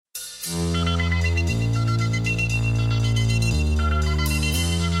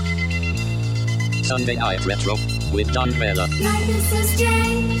Sunday Night Retro with johnvella. Life is so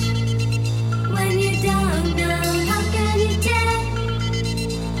strange when you don't know. How can you tell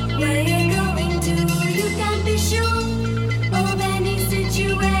where you're going to? You can't be sure of any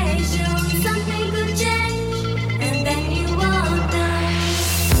situation. Something could change and then you won't know.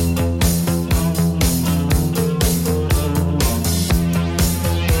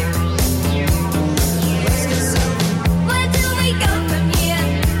 Where do we go from here?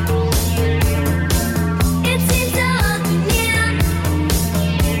 It seems so unnear,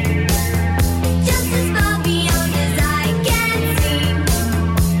 just as far beyond as I can see.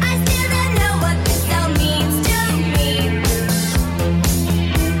 I still don't know what this all means to me.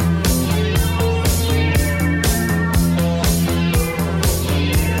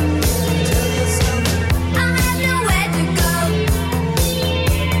 I have nowhere to go.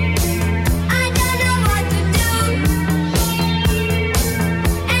 I don't know what to do,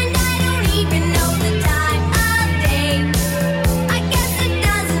 and I don't even know the time of day. I guess it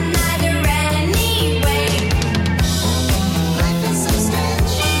doesn't matter anyway. Life is so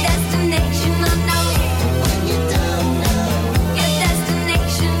strange. Destination unknown. When you don't know your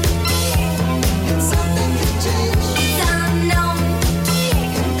destination, and something could change. It's unknown,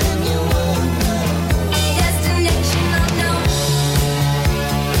 and then you won't know. Destination unknown.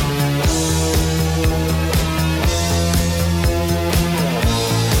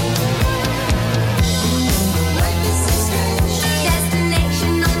 Life is so strange.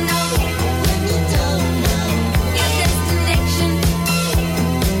 Destination unknown. When you don't know your destination,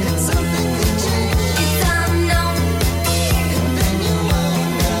 and something could change. It's unknown, and then you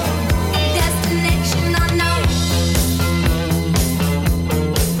won't know. Destination unknown.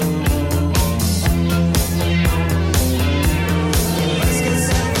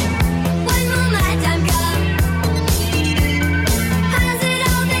 When will my time come? Has it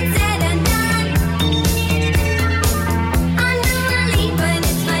all been said and done? I know I'll leave when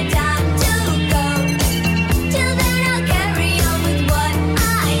it's my time to go. Till then I'll carry on with what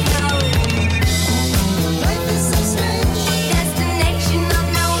I know. Life is so strange. Destination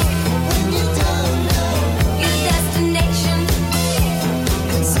unknown. When you don't know your destination,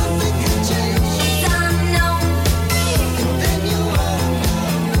 and something could change. It's unknown, and then you won't know.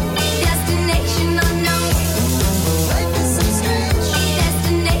 Destination unknown. Life is so strange.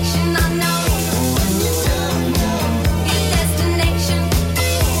 Destination unknown. When you don't know your destination,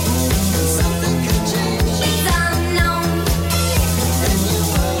 and something could change. It's unknown, and then you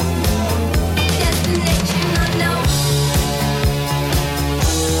won't know. Destination unknown.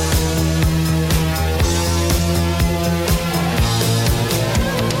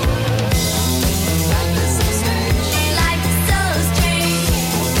 Life is so strange. Life is so strange.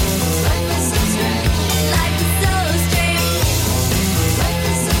 Life is so strange. Life is so strange. Life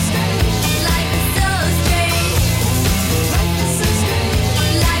is so strange. Life is so strange.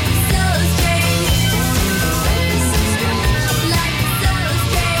 Life is so strange. Life is so strange. Life is so strange. Life is so strange.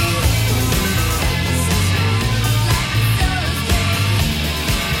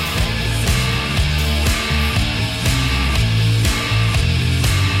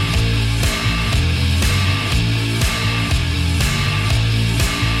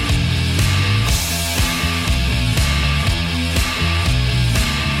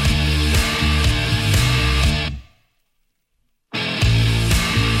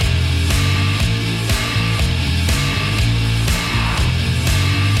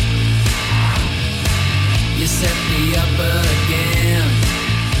 You set me up again.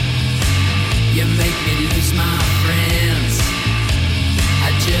 You make me lose my friends.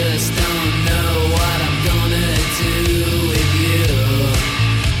 I just don't know what I'm gonna do with you.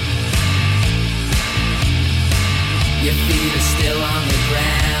 Your feet are still on the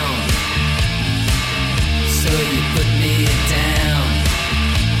ground, so you put me down.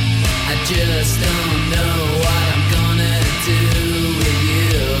 I just don't know what I'm gonna do with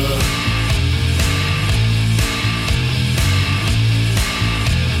you.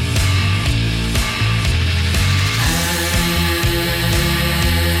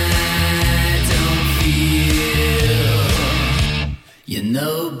 I don't feel you're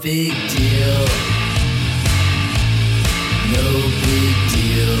no big deal. No big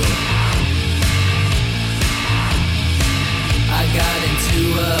deal. I got into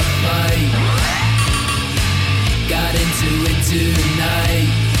a fight. Got into it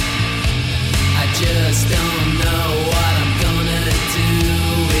tonight. I just don't know what I'm gonna do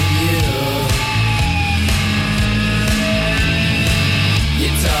with you. You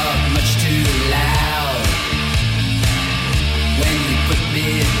talk much too loud when you put me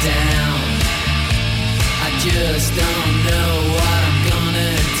down. I just don't know what I'm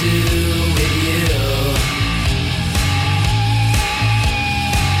gonna do with you.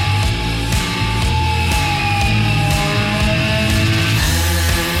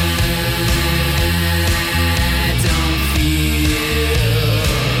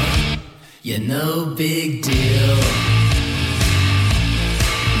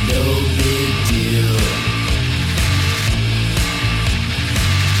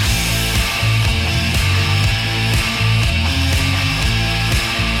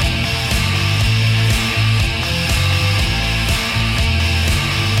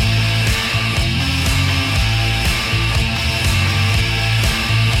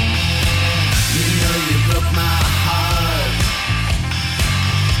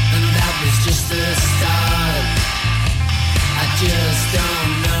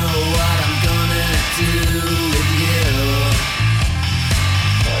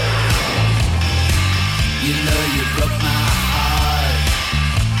 You know you broke my heart,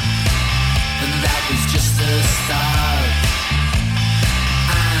 and that was just the start.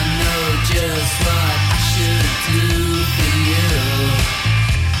 I know just what I should do for you.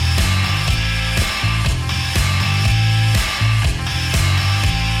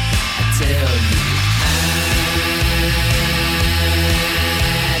 I tell you, I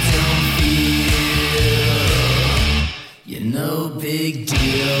don't feel you're no big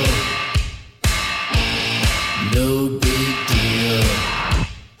deal. No big deal.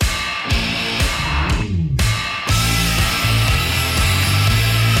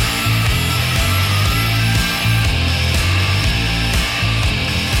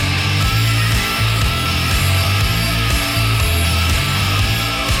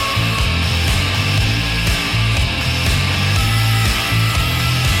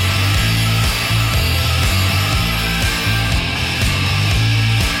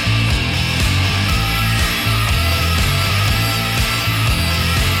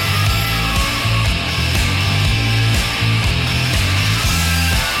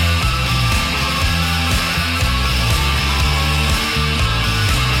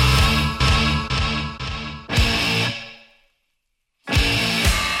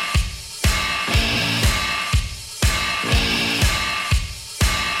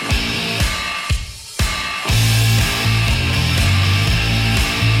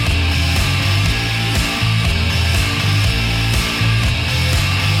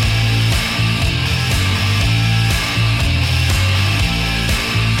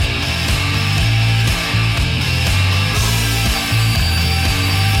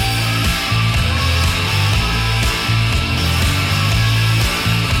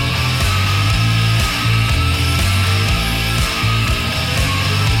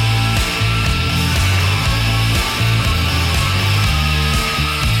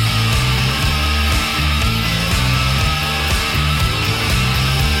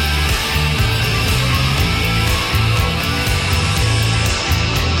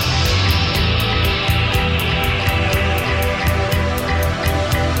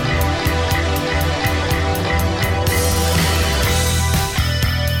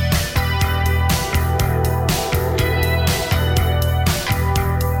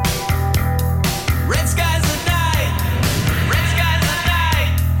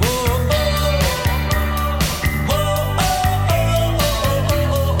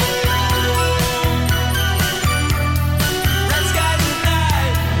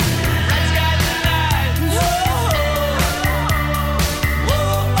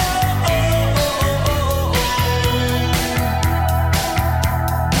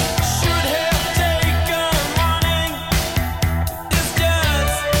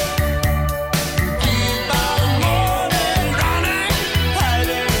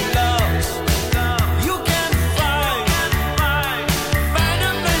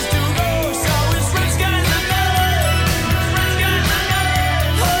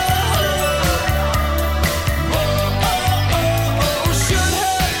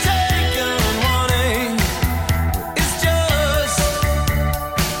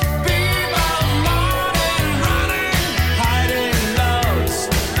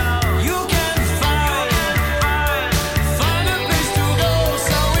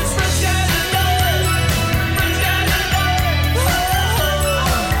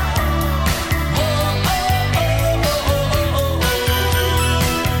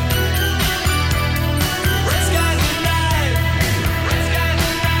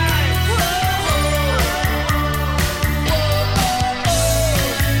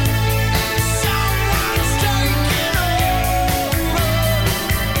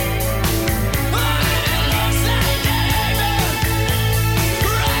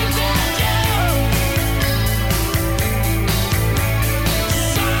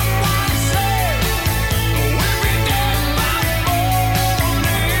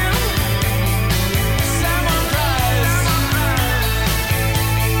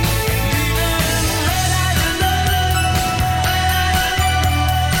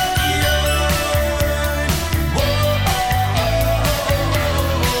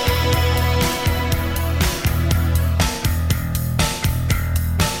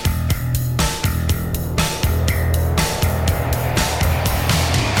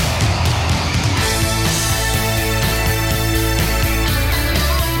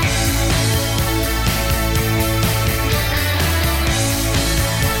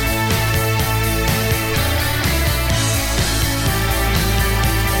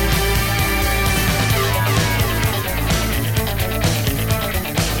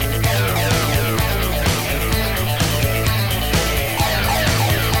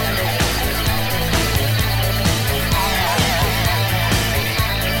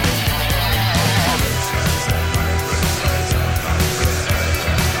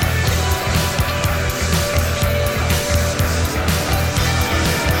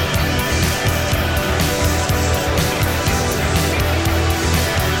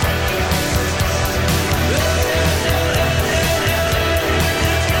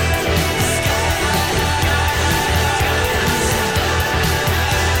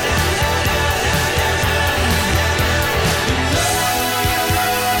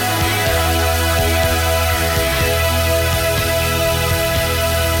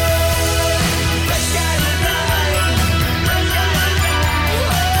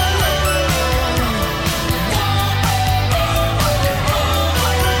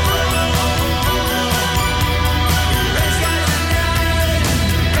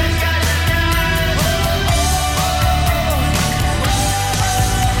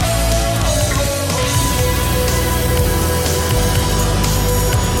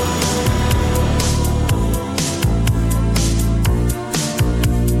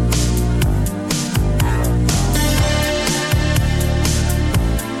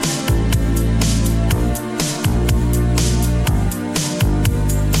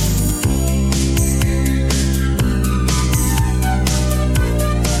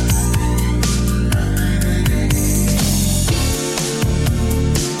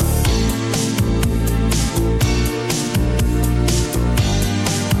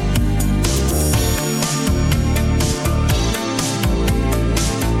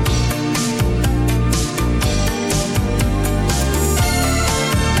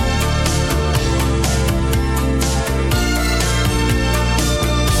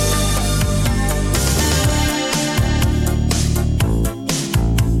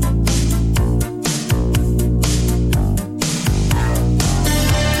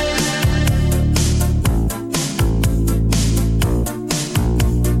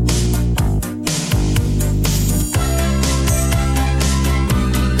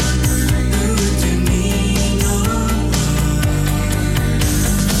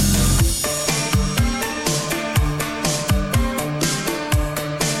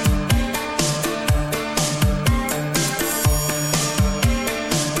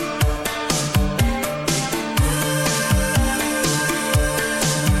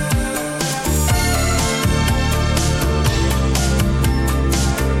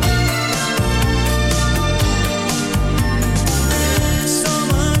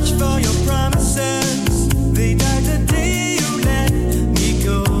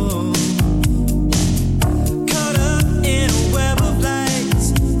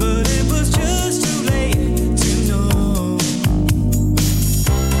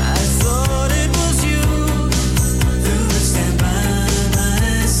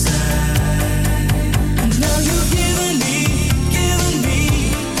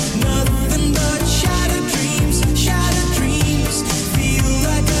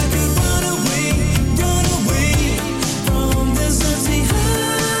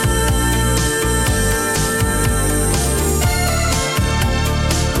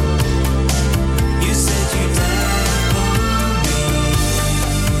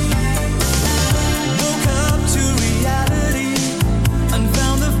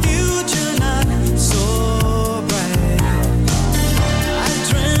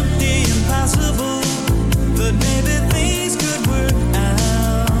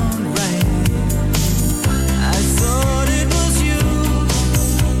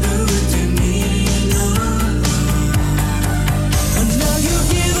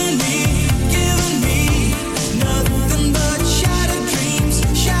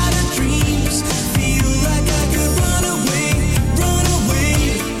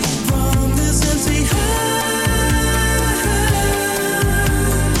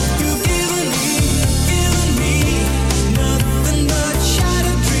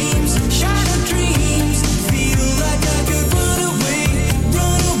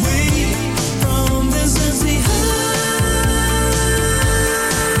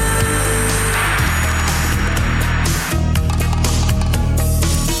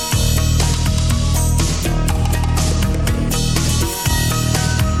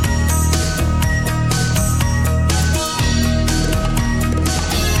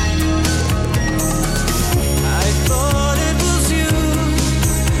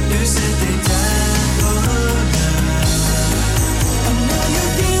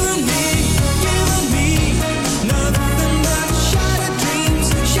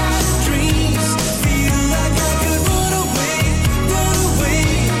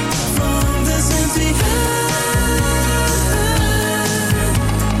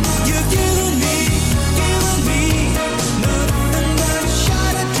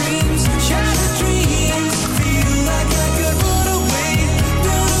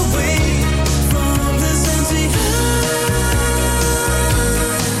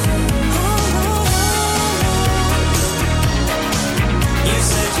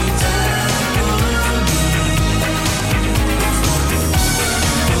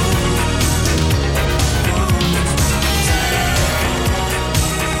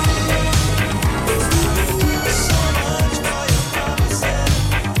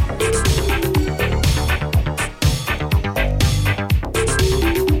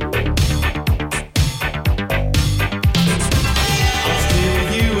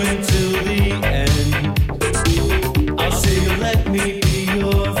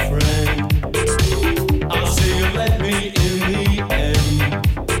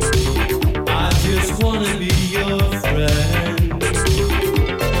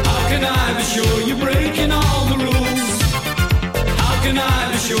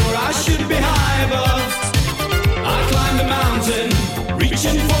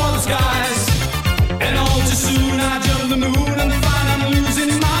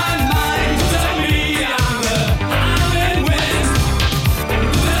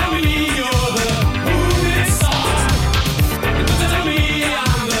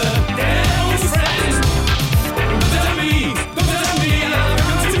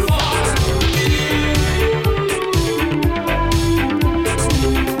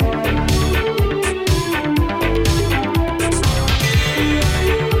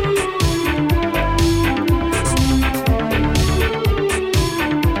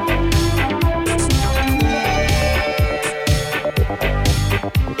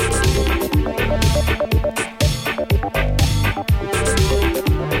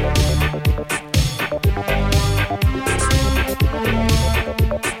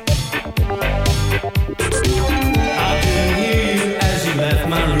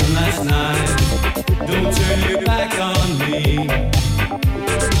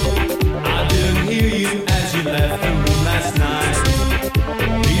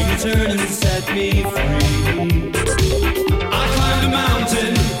 return and set me free. I climbed a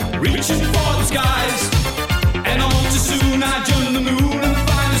mountain, reaching for the skies, and all too soon I joined the moon and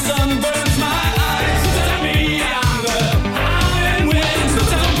find the sun burns my eyes. Don't tell me I'm the howling wind. Don't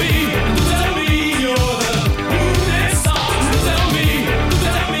tell me you're the moon and stars. Don't tell me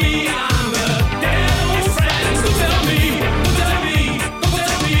I'm the devil's friend. Don't tell me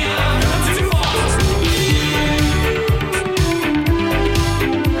I'm not too far.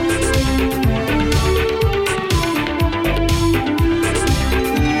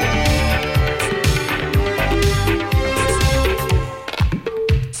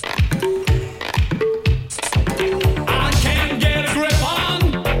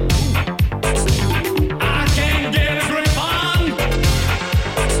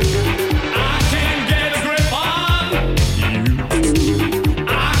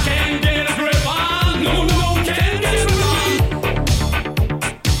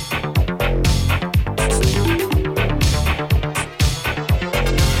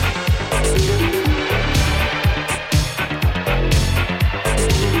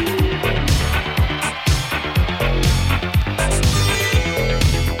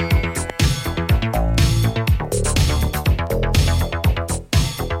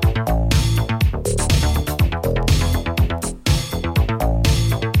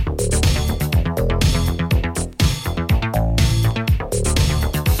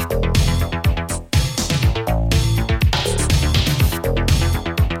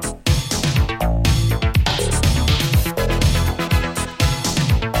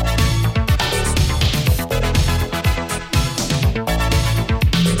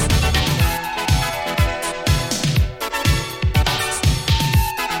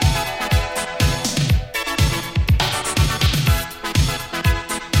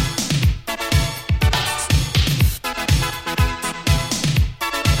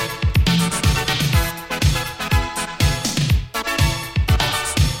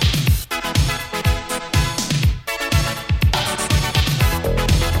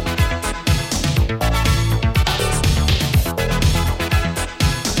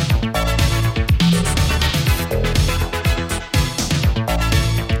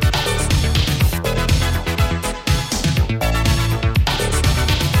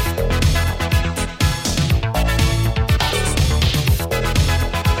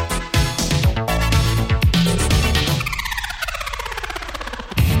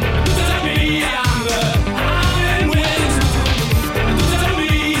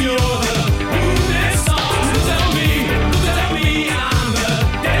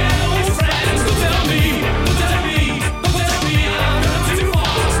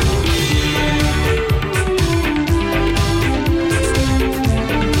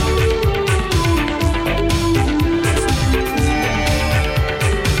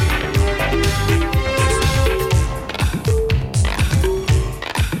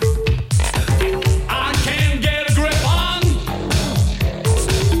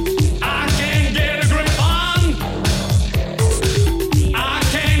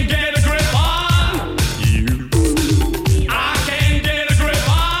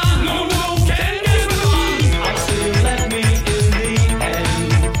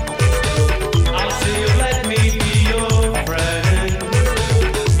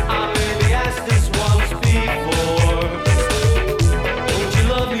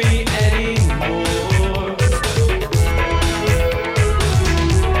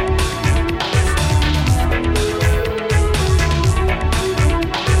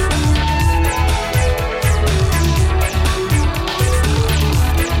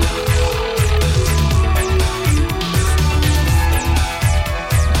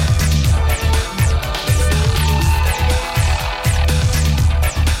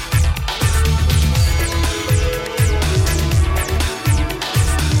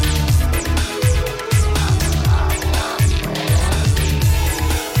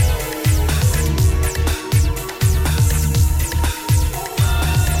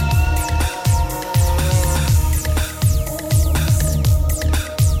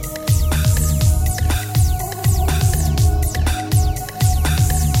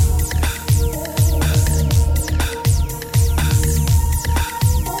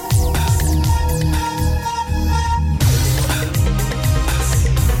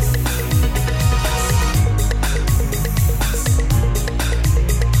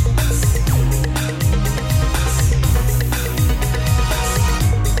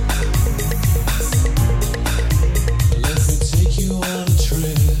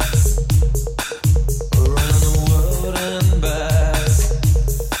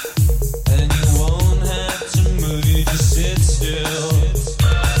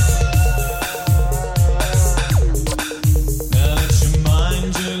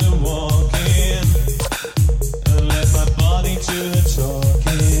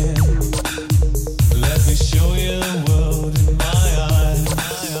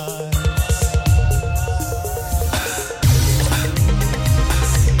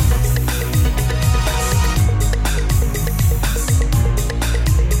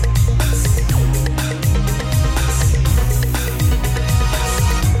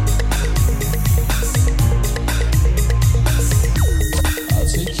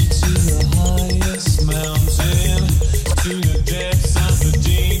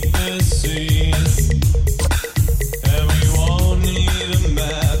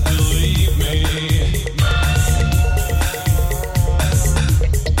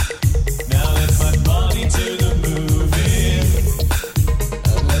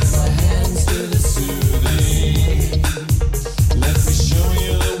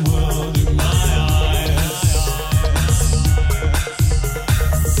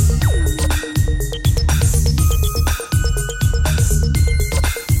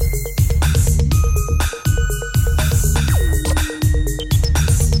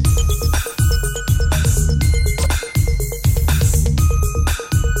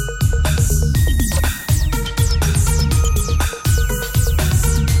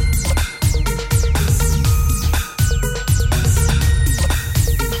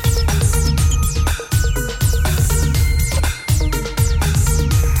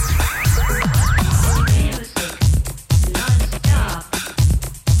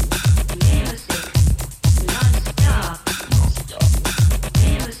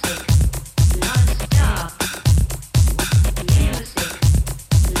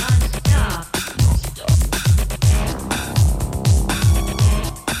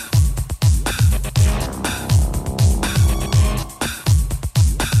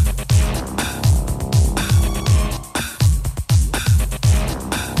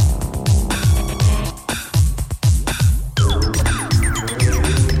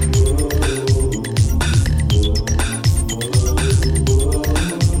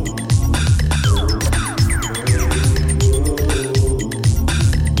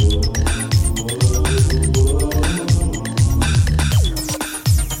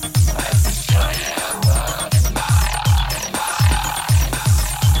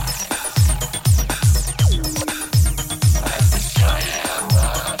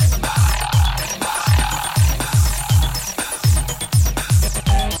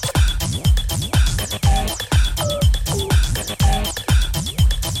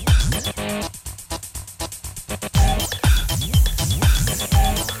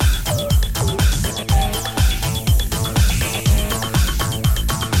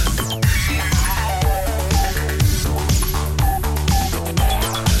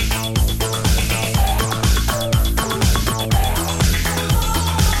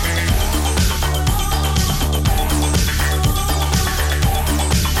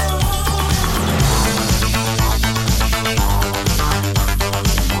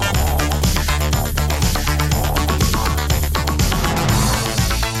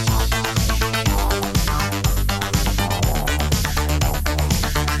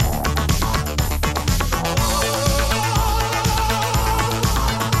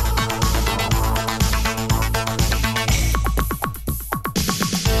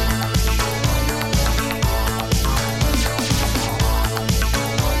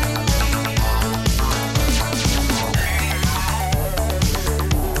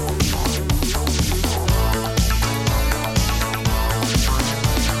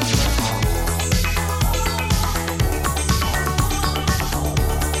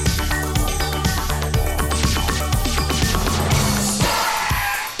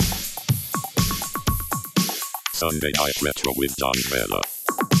 Sunday Night Retro with John Vella.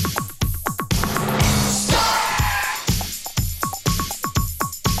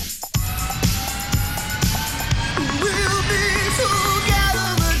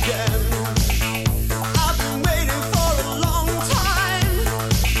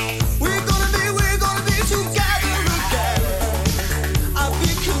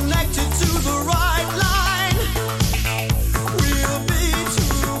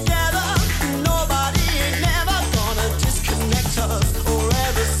 Nobody ain't never gonna disconnect us or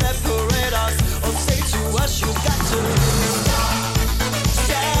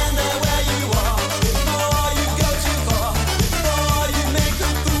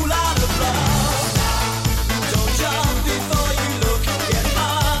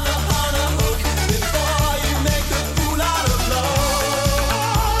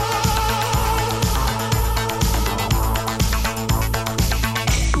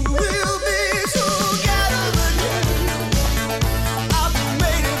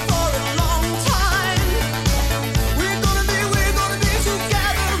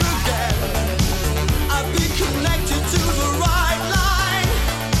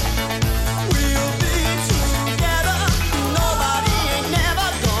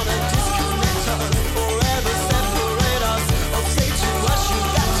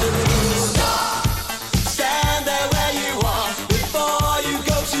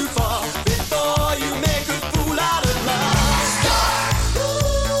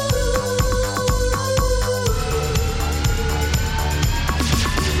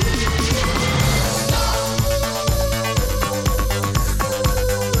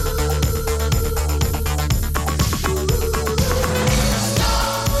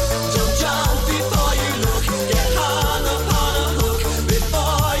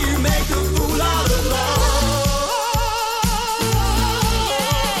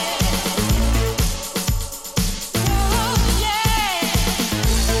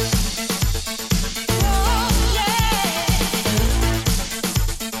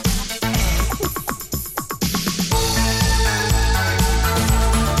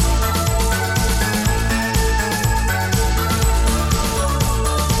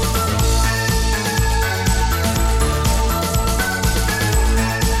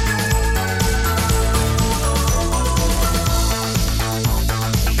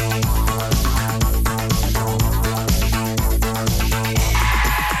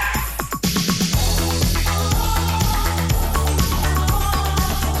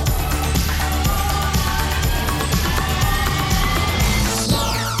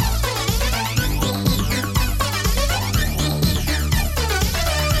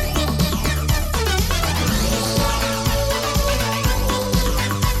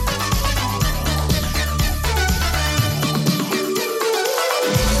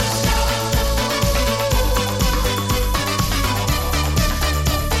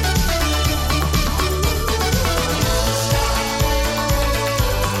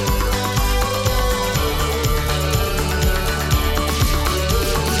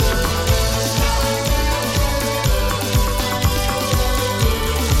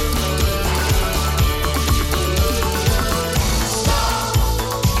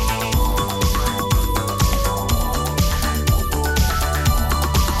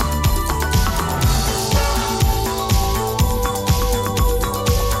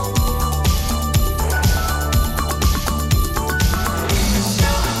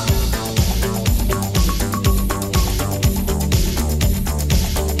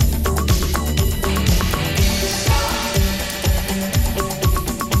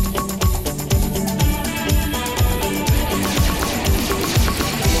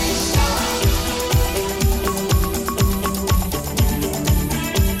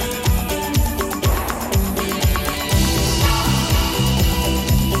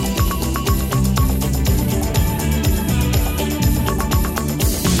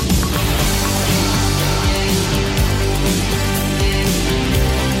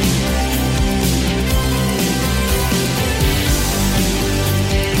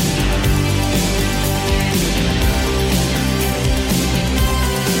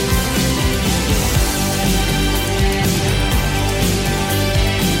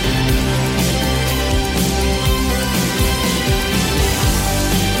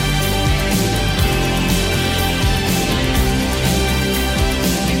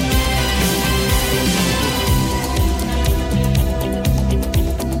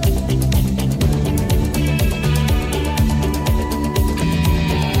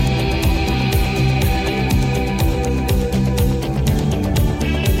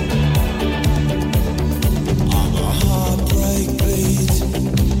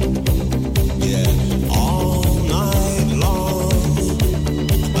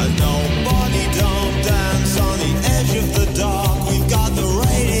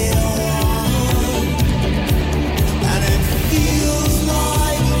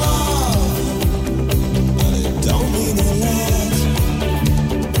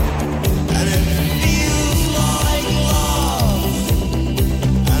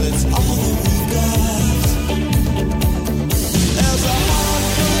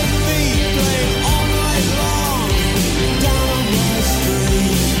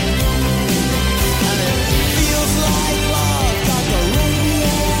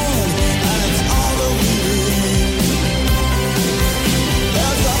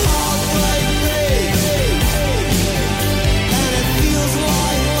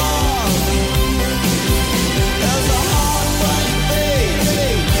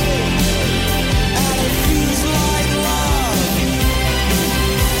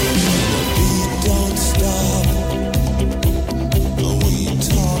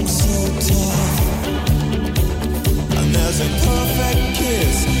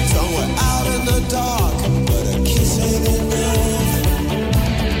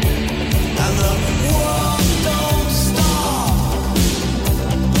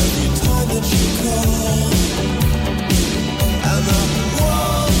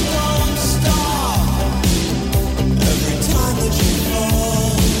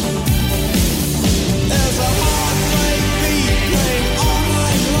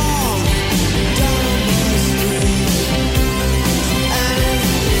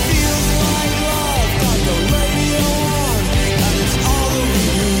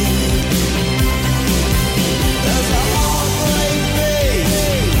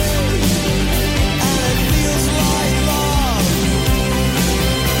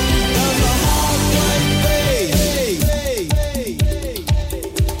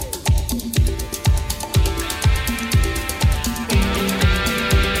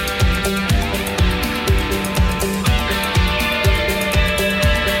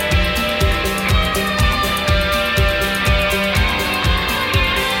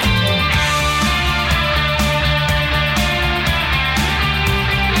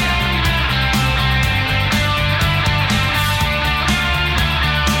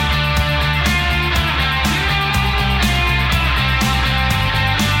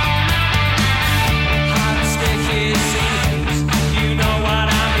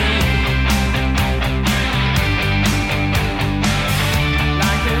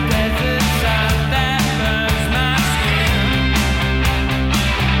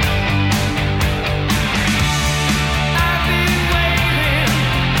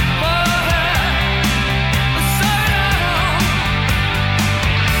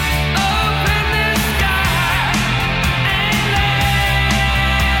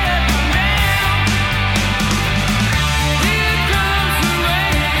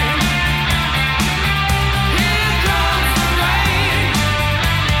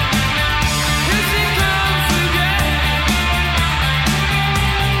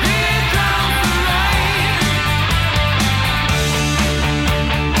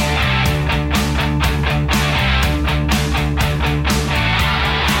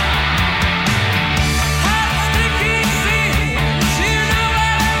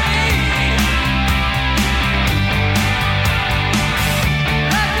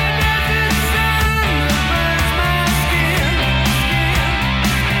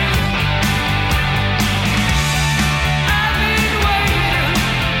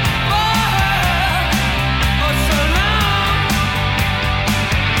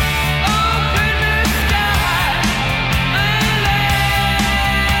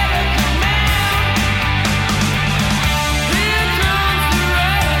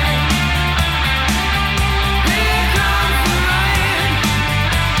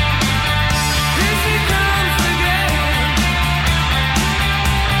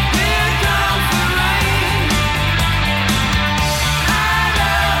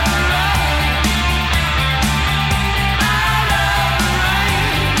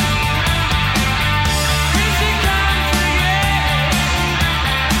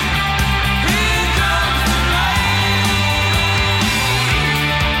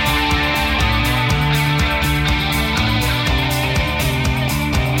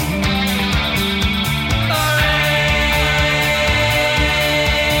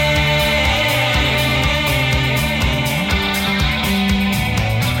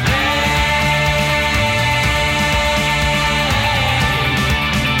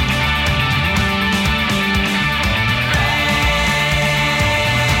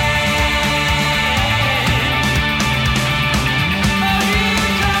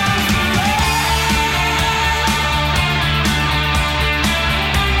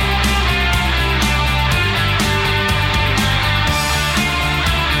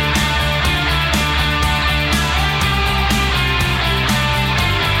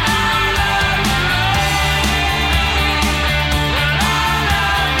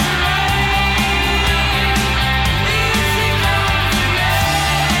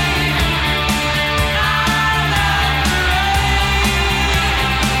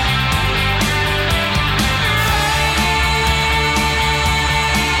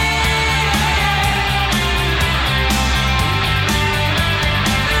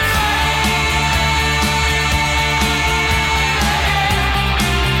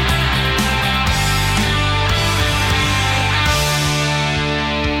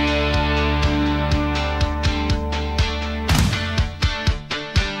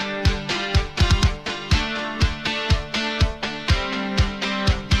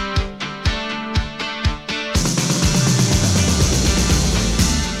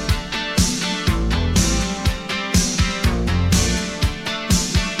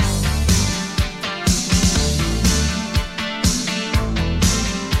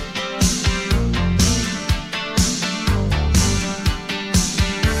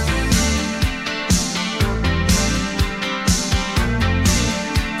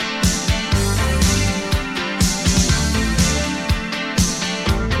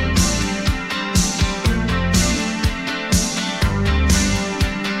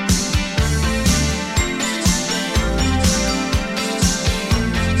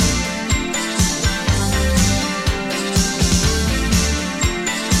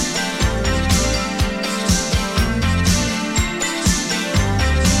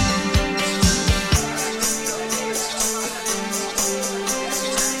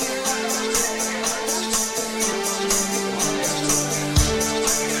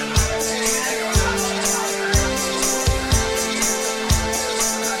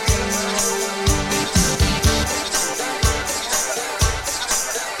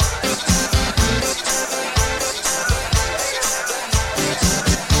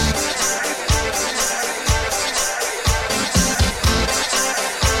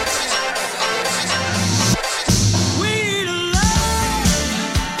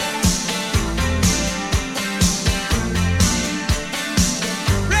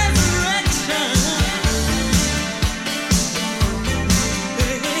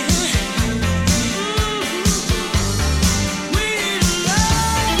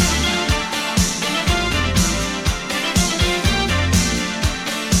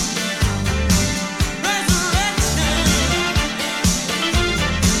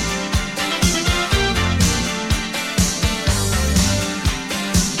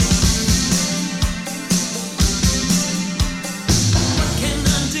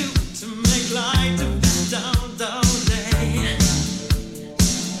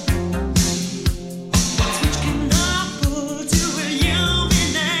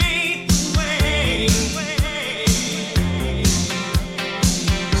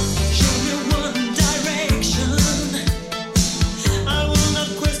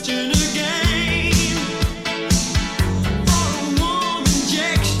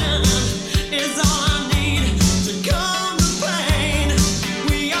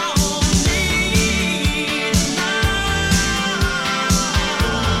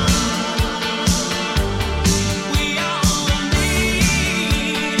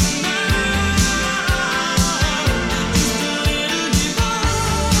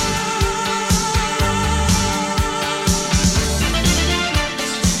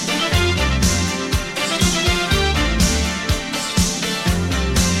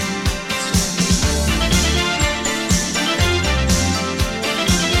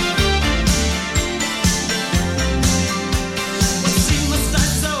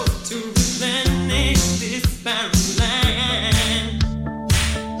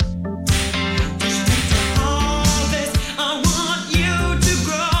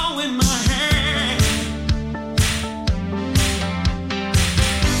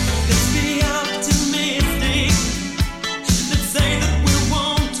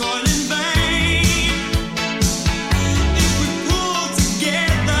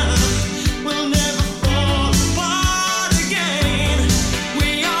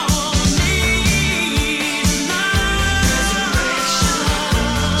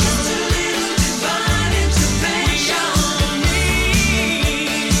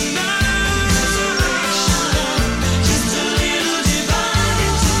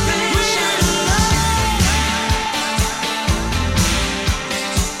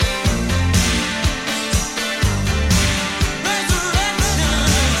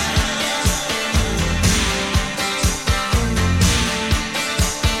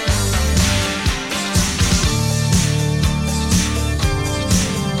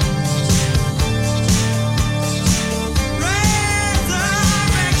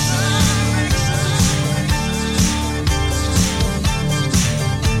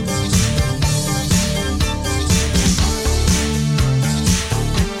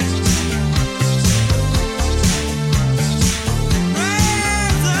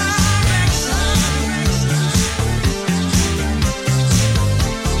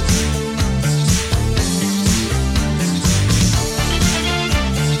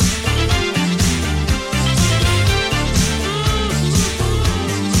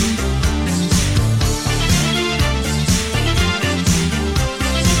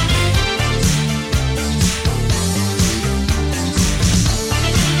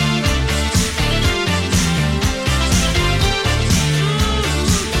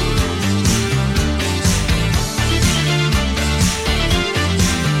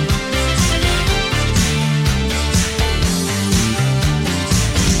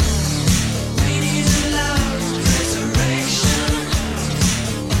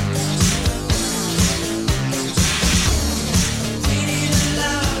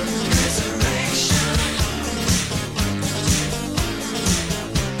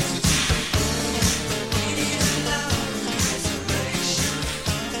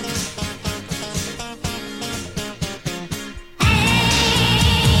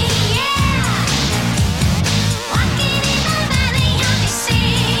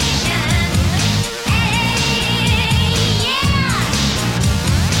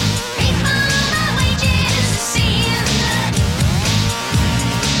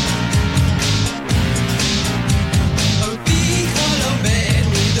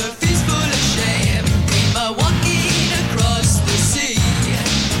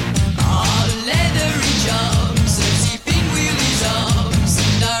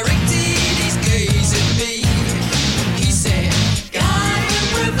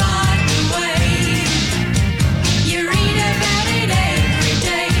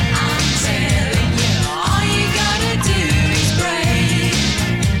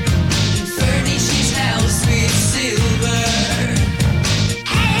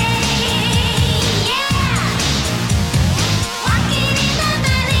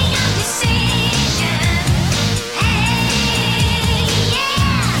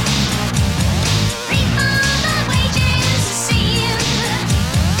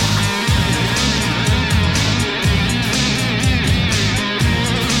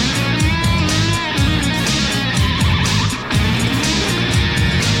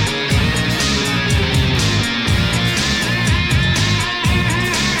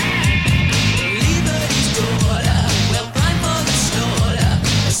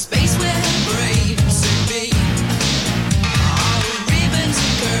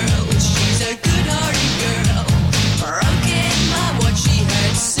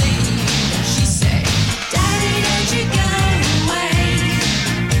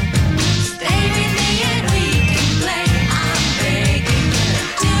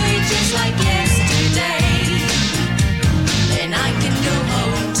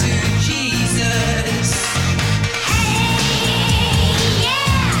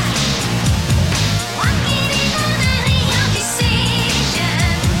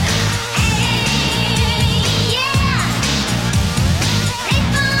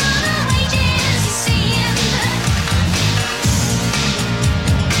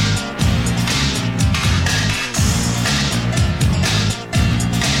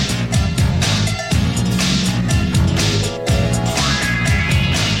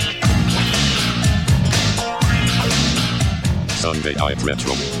Night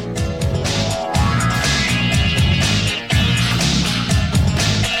Metro.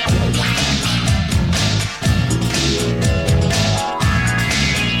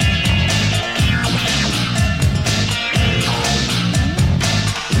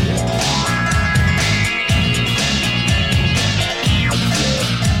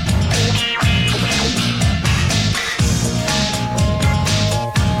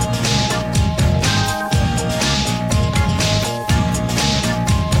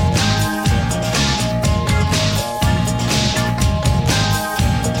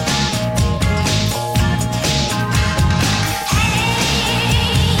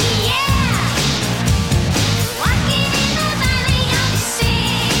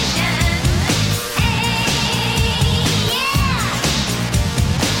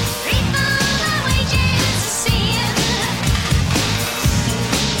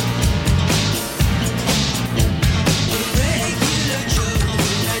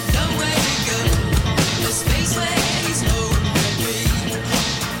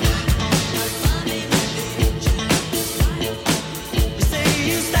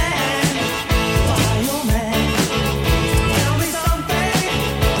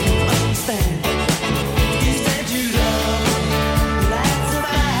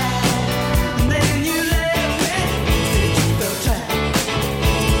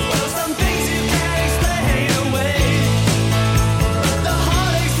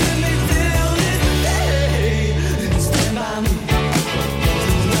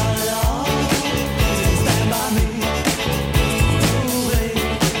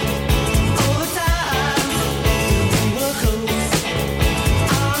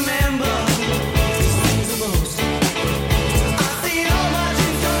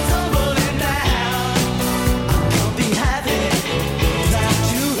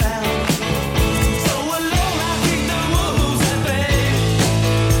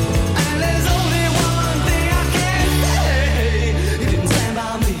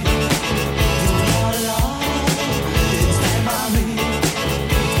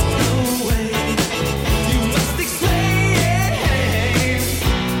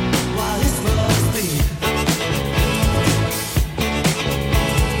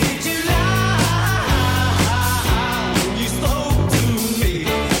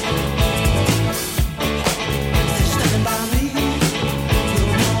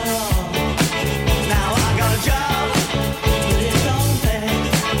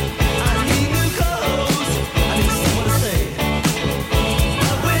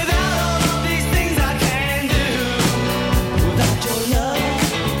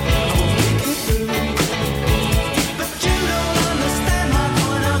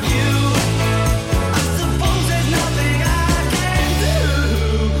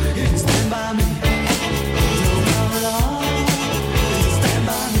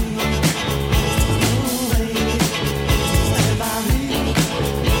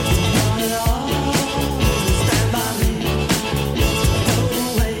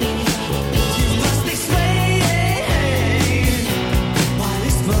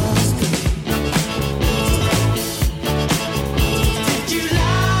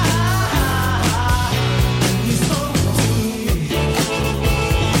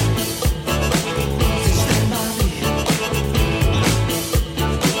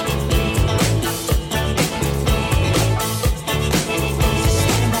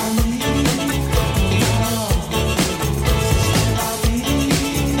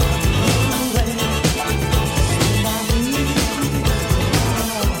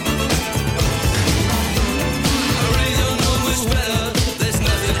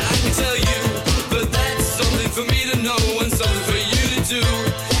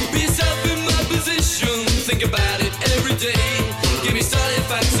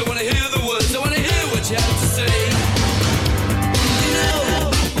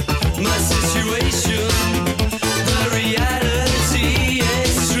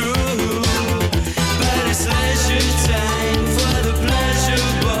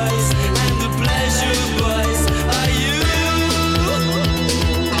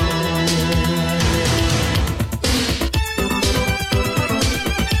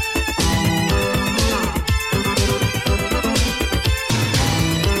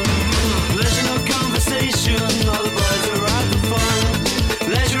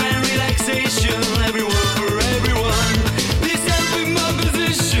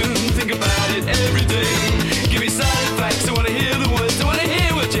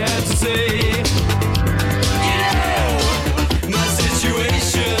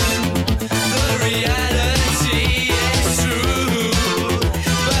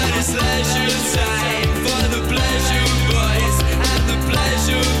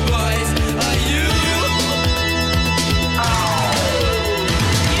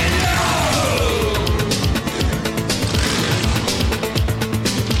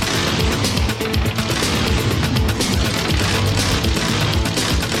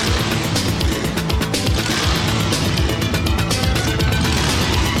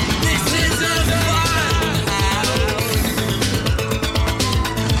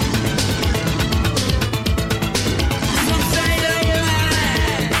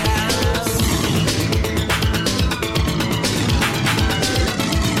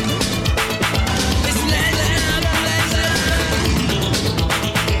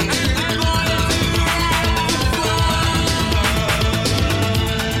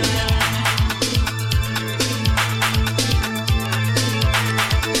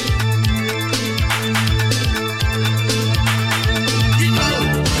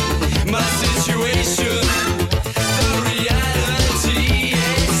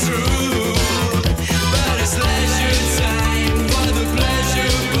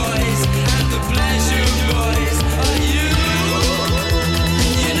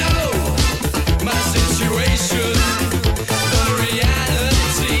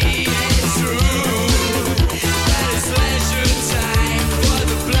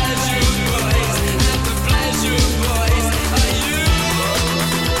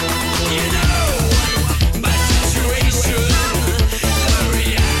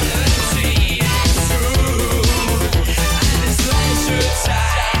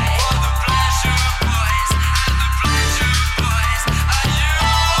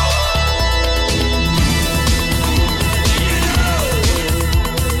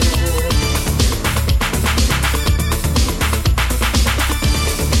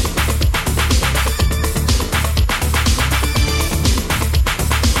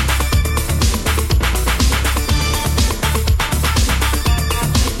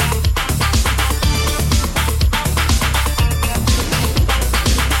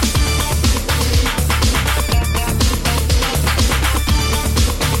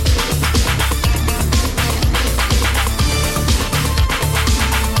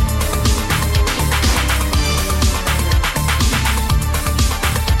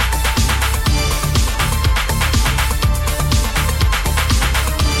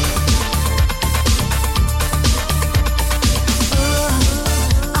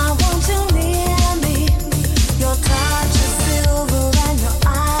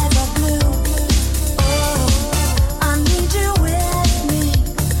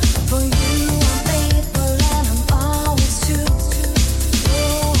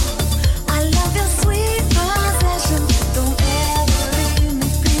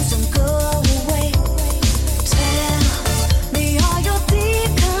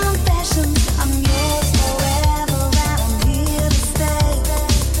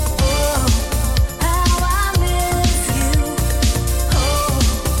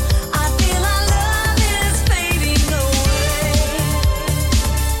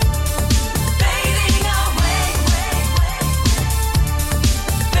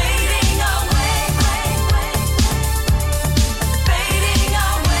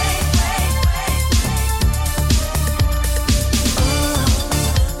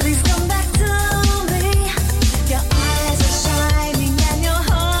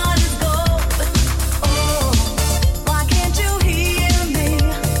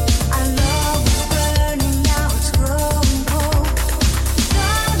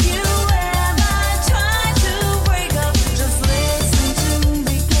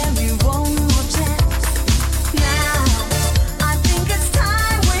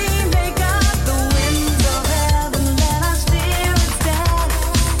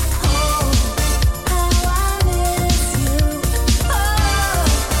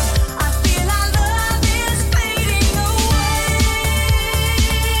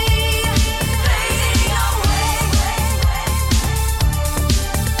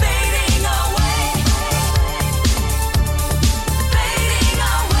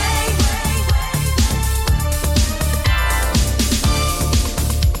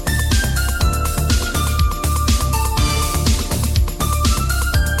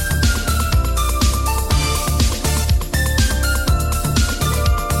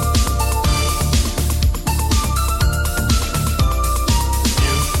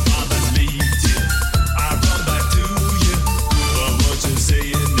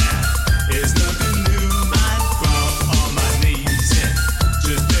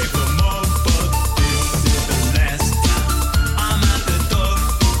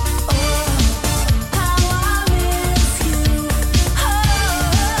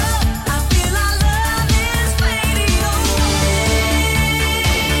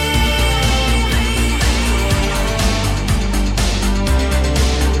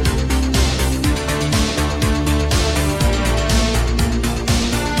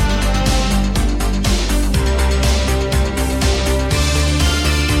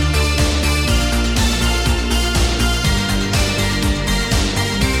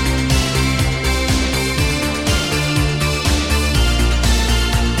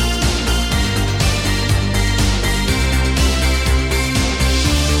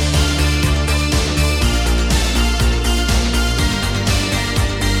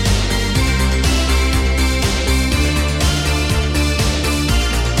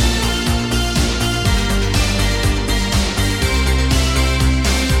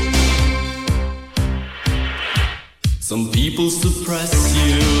 Some people suppress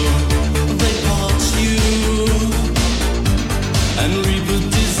you, they part you, and reap a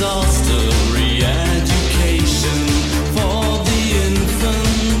disaster, re-education for the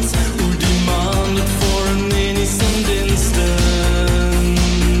infants who demanded for an innocent instant.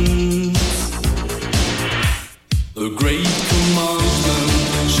 The great commandment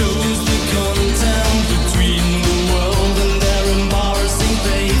shows the contempt between the world and their embarrassing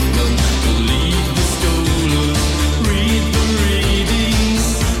pavement. Believe the scholars, read the readings,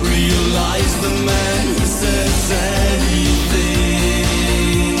 realize the man who says anything.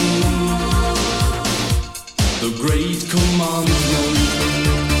 The great commandment.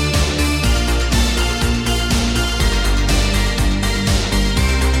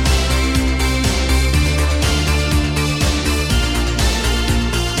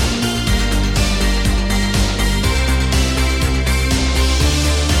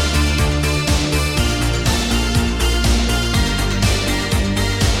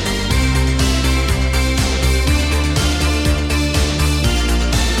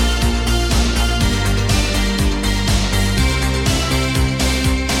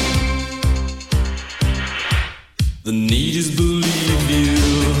 The need is believe you,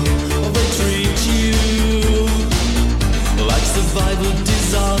 or they treat you like survival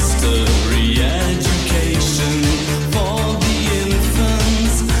disaster, re-education for the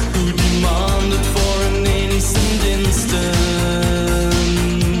infants who demanded for an innocent instant.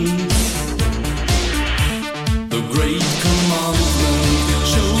 The great commandment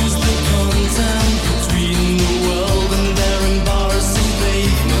shows the contempt between the world and their embarrassing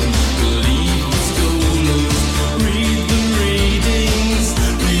pavement. Believe the scholars, read the readings,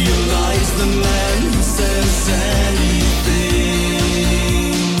 realize the man who says anything.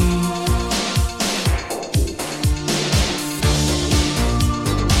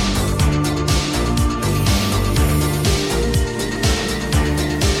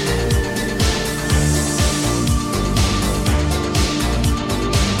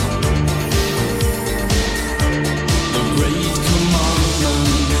 The great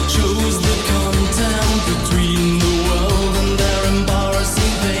commandment shows the contempt between the world and their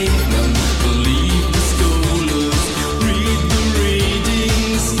embarrassing pavement. Believe the scholars, read the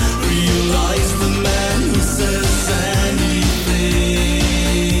readings, realize the man who says anything.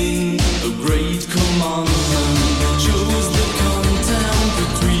 The great commandment shows the contempt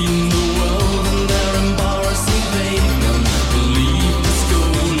between the world and their embarrassing pavement. Believe the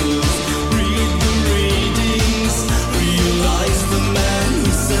scholars, read the readings, realize the man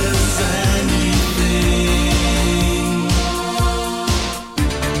who says anything.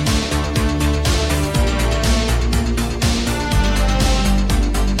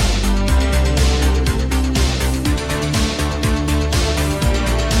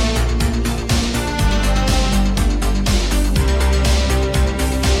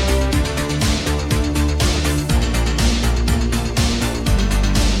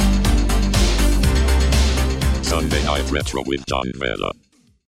 Sunday Night Retro with John Vella.